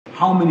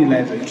how many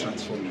lives are you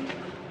transforming?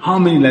 How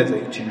many lives are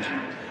you changing?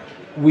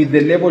 With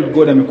the level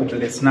God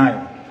amekubless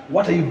nayo,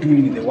 what are you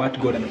doing with the what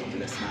God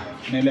amekubless nayo?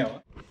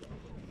 Unaelewa?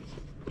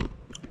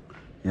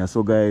 Yeah,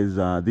 so guys,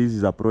 this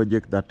is a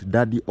project that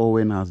Daddy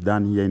Owen has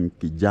done here in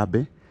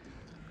Kijabe.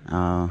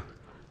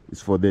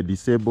 It's for the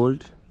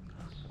disabled.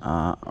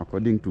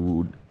 According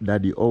to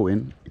Daddy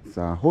Owen, it's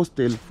a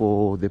hostel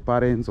for the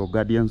parents or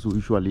guardians who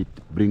usually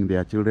bring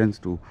their children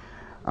to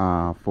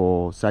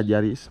for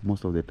surgeries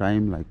most of the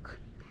time, like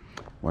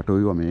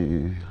watoi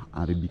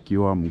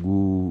wameharibikiwa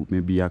mguu,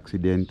 maybe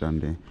accident,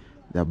 and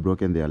they have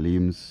broken their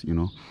limbs, you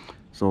know.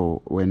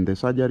 So when the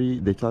surgery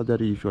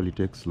usually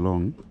takes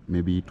long,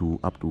 maybe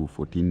up to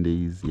 14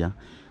 days, yeah,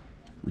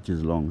 which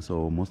is long.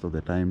 So most of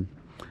the time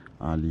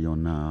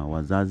aliona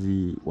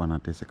wazazi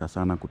wanateseka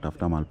sana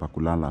kutafuta mahali pa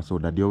kulala. So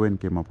Daddy Owen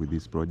came up with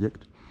this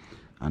project,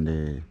 and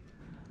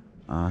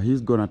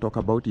he's gonna talk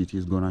about it.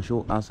 He's gonna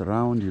show us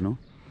around, you know.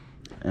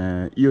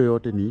 Hiyo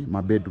yote ni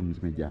bedrooms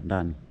zimejaa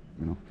ndani,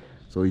 you know.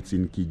 So it's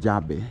in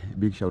Kijabe.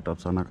 Big shout out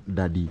sana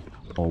Daddy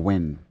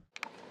Owen.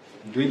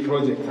 Doing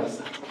project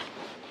sasa.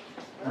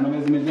 Ana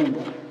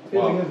mezimejengwa.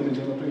 Wow.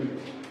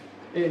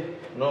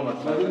 No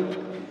matter.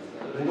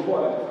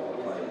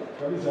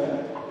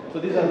 So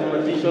these are the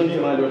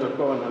partitions mahali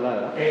watakuwa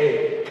wanalala.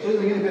 So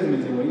zingine pia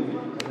zimejengwa hivi.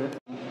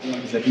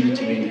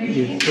 Disability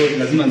wengi. So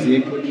lazima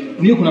ziwekwe.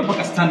 Ndio kuna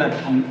paka standard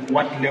on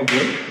what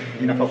level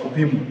inafaa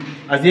kupimwa.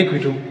 Aziwekwe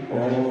tu.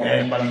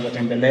 Bala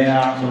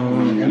kutembelea,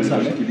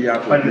 anasaidia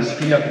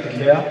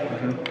kutembea,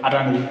 hata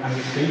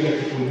anasaidia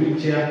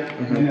wheelchair.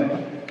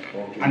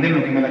 And then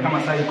ukimaliza kama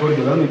sasa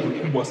corridor lazima iwe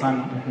kubwa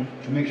sana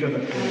to make sure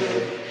that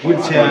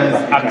wheelchairs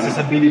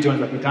accessibility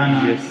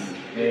wanapitana. Yes.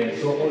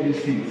 So all these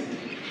things.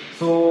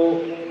 So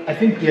I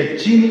think ya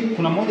chini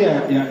kuna moja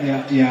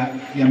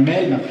ya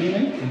male na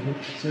female.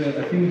 So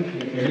I think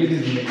the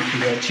ladies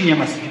ya chini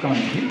ama sisi kama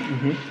hivi.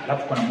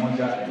 Alafu kuna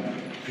moja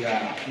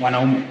ya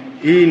wanaume.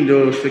 Hii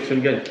ndio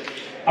section gani?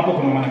 Hapo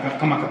kuna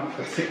kama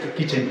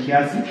kitchen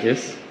kiasi.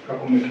 Yes.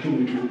 Kama kitu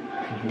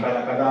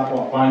kadhaa hapo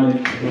pale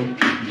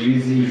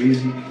hizi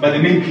but the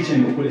main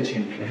kitchen iko kule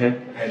chini.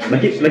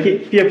 Lakini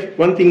pia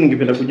one thing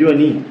ningependa kujua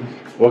ni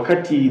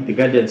wakati the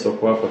guardians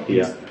wako hapa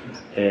pia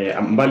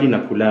mbali na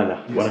kulala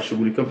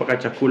wanashughulikia mpaka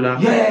chakula.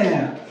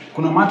 Yeah.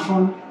 Kuna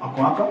matron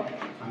wako hapa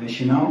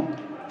anaishi nao,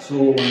 so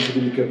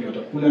wanashughulikia vya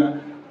chakula.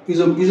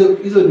 Hizo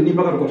ni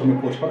mpaka tulikuwa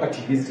tumeport mpaka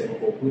TV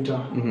kwa ukuta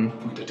for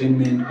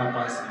entertainment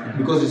purpose,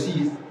 because you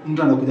see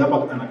mtu anakuja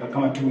hapa anakaa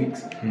kama 2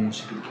 weeks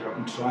kushughulikia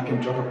mtu wake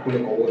kule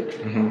kwa ward.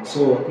 So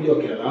kuja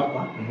wakilala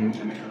hapa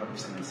amekala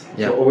business.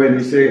 So when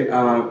we say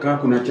kama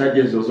kuna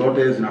charges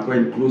zozote zinakuwa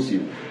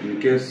inclusive in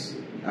case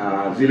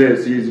zile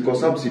ziko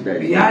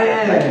subsidized.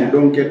 Like you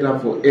don't cater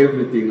for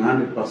everything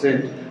 100%,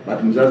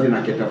 but mzazi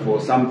na cater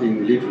for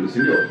something little,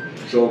 sindio?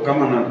 So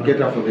kama na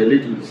cater for the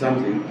little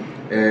something,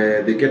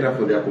 they cater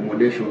for the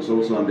accommodations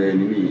also and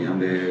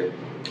the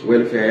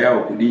welfare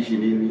yao kudishi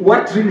nini.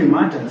 What really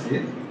matters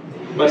is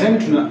by time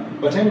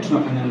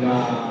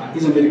tunafanya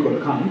hizo medical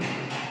camp,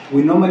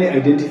 we normally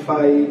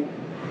identify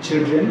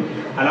children,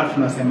 alafu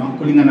tunasema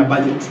kulingana na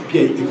budget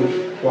pia iko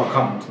kwa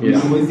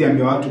account. Mwezi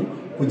ambia watu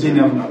kujeni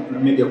hapo na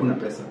maybe hakuna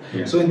pesa.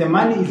 So when the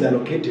money is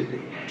allocated,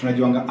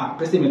 tunajuanga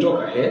pesa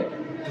imetoka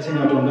pesa ni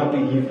watu ngapi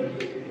hivi.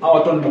 Hao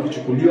watu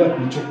wanakuchukuliwa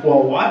kuchukua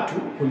watu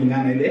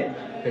kulingana ile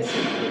pesa.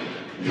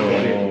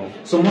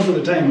 So most of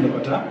the time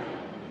unapata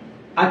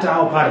hata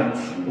our parents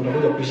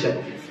unakuja kuisha.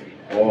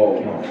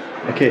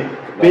 Okay.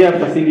 Pia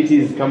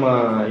facilities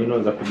kama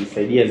za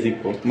kujisaidia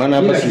zipo. Maana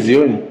hapa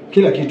sizioni.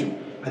 Kila kitu.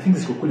 I think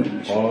ziko kule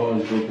mwisho.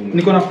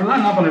 Niko na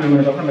plan hapa na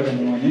nimetafuta nataka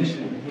nionyeshe.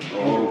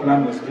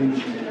 Plan was being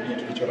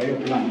tukichora hiyo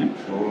plan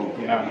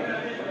yeah.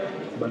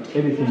 But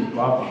everything is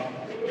hapa.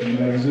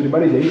 Ni vizuri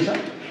bali jaisha.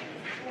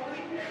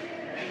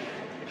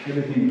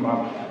 Everything is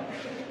hapa.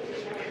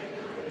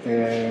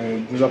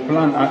 There's a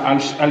plan.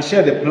 I'll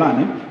share the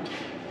plan.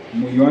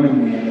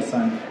 Muione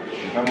sana.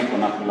 Kama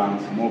kuna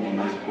plans mob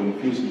na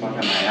confuse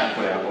mpaka na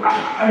yako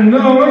ya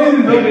no, what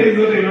is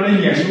zote unaona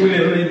ya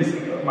shule hizi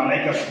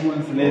malaika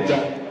schools later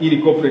ili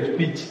corporate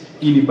pitch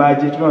ili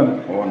budget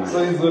unaona. So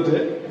hizo zote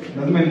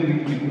lazima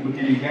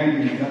nikukutie gani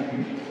exactly.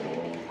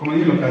 Kama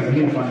hiyo kazi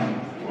mimi nafanya.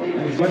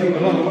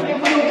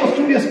 Kwa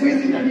studio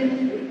space na nini?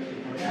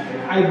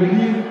 I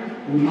believe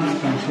we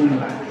must transform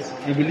lives.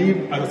 I believe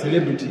as a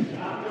celebrity,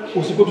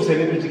 usipo to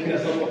celebrity kila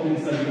saa kwa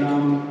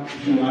Instagram,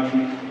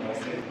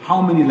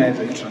 how many lives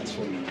are you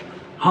transforming?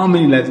 How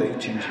many lives are you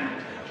changing?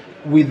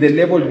 With the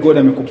level God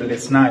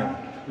amekubless nayo,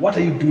 what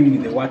are you doing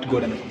with the what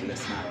God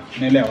amekubless nayo?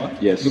 Unaelewa?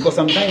 Yes. Because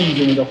sometimes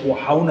unaweza kuwa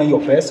hauna hiyo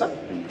pesa,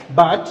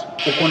 but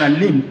uko na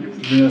link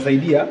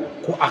zinasaidia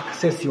ku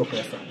access hiyo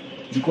pesa.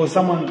 Because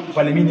someone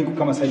pale mimi niko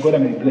kama God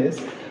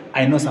amekubless,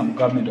 I know some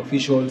government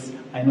officials,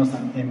 I know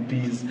some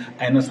MPs,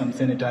 I know some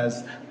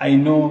senators, I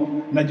know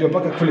najua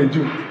paka kule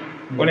juu.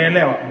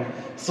 Unaelewa?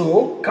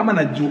 So kama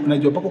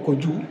najua paka kwa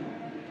juu,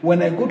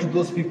 when I go to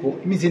those people,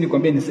 mimi si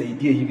nikwambia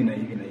nisaidie hivi na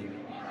hivi na hivi.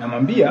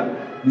 Namwambia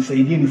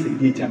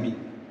nisaidie jamii.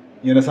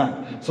 You understand?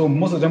 So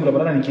most of the time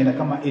unapata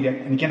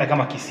nikienda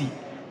kama Kisii,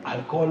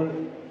 I'll call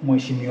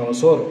Mheshimiwa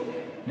Osoro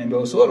niambia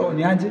Osoro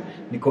ni aje,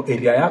 niko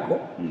area yako,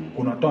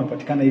 unatoa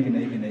mpatikana hivi na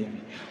hivi na hivi.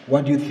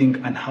 What do you think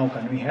and how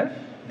can we help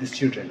these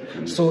children?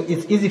 So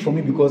it's easy for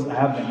me because I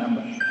have the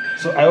number.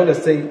 So I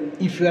always say,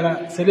 if you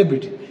are a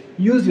celebrity,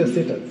 use your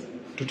status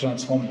to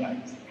transform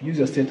lives. Use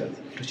your status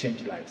to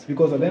change lives.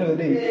 Because at the end of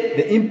the day,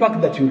 the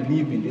impact that you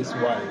leave in this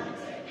world,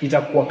 it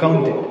are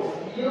counted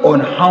on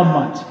how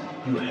much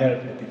you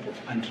help the people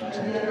and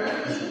transform their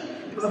lives.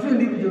 Because I feel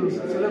individuals,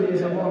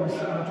 celebrities are always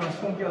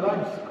transform their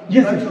lives.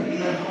 Yes.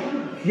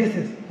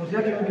 Yes. But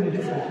yake maybe ni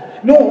different.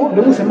 No,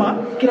 ndio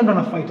usema kila mtu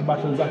ana fight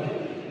battles zake.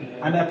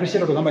 And I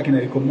appreciate watu kama kina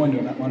recommend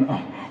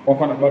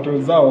wako na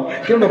battles zao.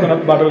 Kila mtu ana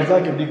battles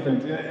zake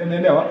different.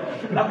 Unaelewa?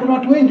 Na kuna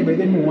watu wengi by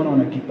the way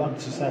wanaona give back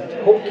to society.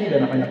 Hope Kid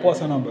anafanya poa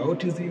sana mambo ya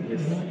autism.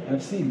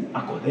 I've seen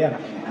ako there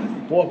anafanya kazi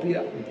poa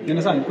pia. You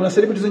understand? Kuna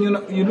celebrities when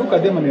you look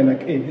at them and you're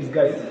like, hey, these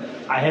guys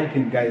are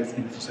helping guys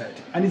in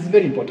society. And it's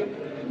very important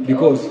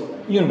because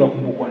you ndio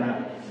kumbukwa nayo.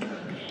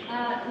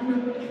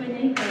 Unapofanya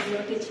hii kazi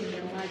yote chini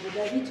ya maji,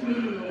 does it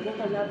mean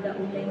unaogopa labda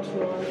online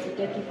trolls,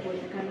 utaki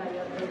kuonekana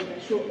labda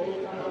una show off,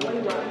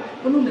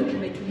 ama wewe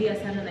umetulia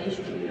sana na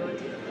issue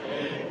yote?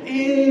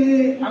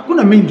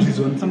 Hakuna main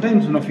reason.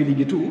 Sometimes una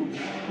feeling too.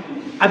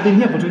 I've been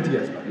here for 20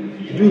 years,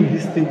 doing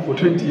this thing for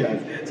 20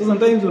 years. So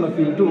sometimes una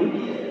feel too,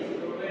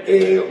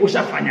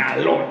 ushafanya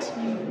a lot.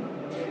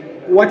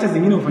 Wacha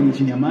zingine ufanye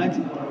chini ya maji,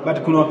 but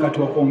kuna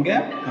wakati wa kuongea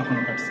na kuna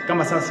wakati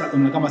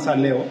kama sasa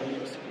leo,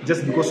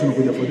 just because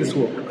umekuja for this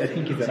work, I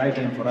think it's the right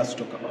time for us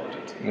to talk about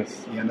it.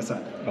 Yes. You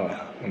understand? Oh,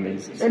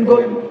 amazing. And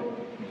go.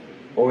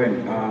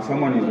 Owen,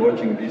 someone is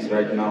watching this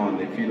right now and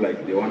they feel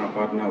like they want to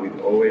partner with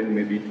Owen,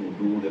 maybe to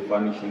do the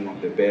furnishing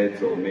of the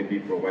beds or maybe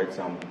provide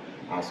some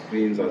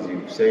screens, as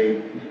you say.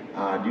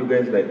 Do you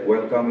guys like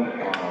welcome?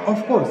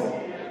 Of course,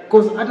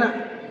 because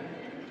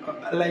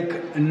like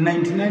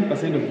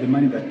 99% of the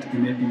money that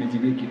Image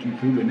make it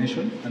through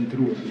donation and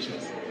through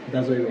officials.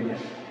 That's why we're here.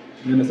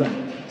 You understand?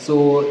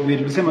 So we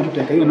tulisema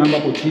tutaweka hiyo namba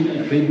hapo chini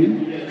ya paybill.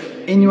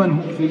 Anyone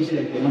who feels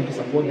like they want to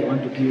support, they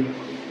want to give,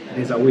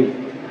 there's a way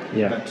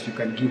that you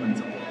can give and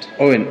support.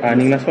 Owen,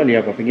 nina swali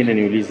hapa pengine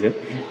niulize.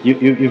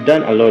 You've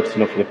done a lot,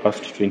 for the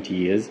past 20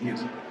 years.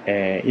 Yes.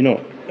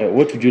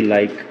 What would you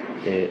like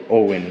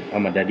Owen,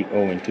 ama Daddy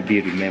Owen, to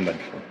be remembered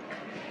for?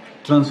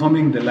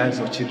 Transforming the lives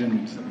of children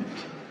with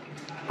disability.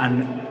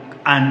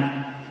 And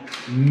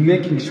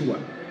making sure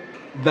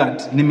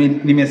that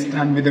nime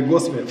stand with the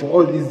gospel for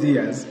all these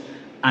years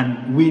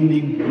and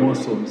winning more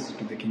souls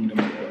to the kingdom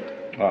of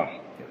God. Wow,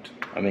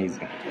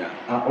 amazing.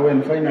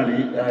 Owen,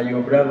 finally,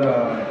 your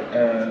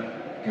brother,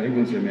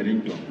 Karibu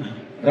Semerington,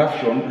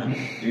 Rafton,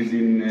 is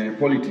in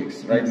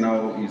politics. Right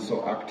now, he's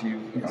so active.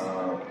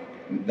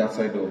 That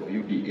side of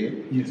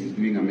UDA. Yes. Is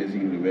doing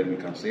amazingly well, we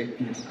can say.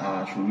 Yes.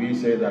 Should we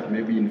say that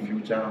maybe in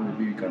future,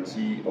 maybe we can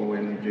see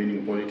Owen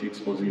joining politics?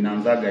 Because in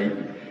Anzaga,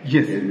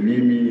 yes.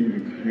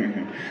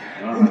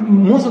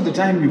 Most of the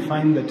time you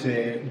find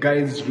that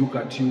guys look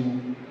at you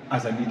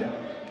as a leader.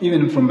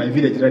 Even from my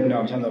village right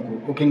now,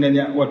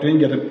 ukiangalia watu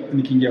wengi hata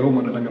nikiingia home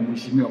wanataka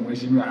mheshimiwa,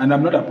 and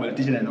I'm not a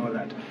politician and all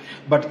that.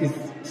 But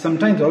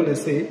sometimes I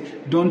always say,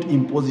 don't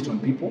impose it on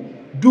people.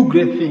 Do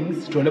great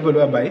things to a level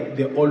whereby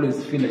they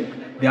always feel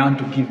like they want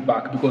to give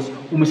back, because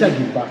umesha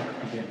give back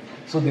to them.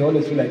 So they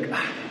always feel like,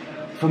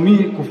 for me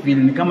kufeel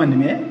ni kama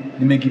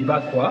nime give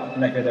back kwa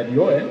like that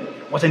Owen,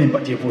 wacha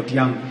nimpatie vote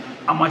yangu,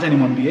 ama wacha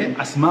nimwambie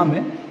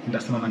asimame,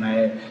 nitasimama na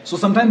yeye. So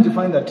sometimes you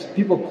find that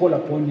people call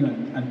upon you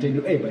and tell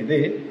you, hey, by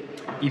the way,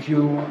 if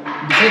you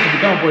decide to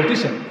become a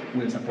politician,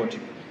 we'll support you.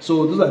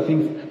 So those are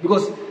things,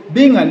 because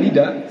being a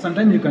leader,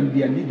 sometimes you can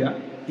be a leader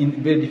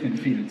in very different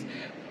fields.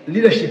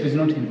 Leadership is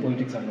not in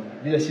politics alone.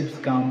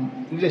 Leadership come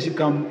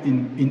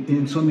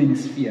in so many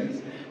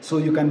spheres. So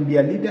you can be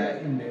a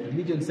leader in the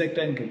religion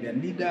sector, you can be a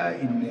leader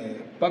in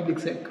the public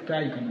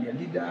sector, you can be a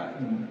leader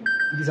in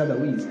these other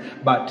ways.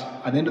 But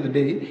at the end of the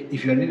day,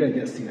 if you're a leader,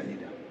 you're still a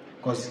leader.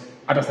 Because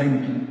at a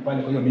sign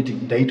pale kwa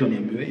meeting,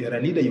 you're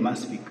a leader, you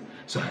must speak.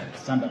 So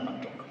stand up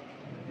and talk.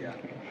 Yeah.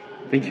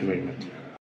 Thank you very much.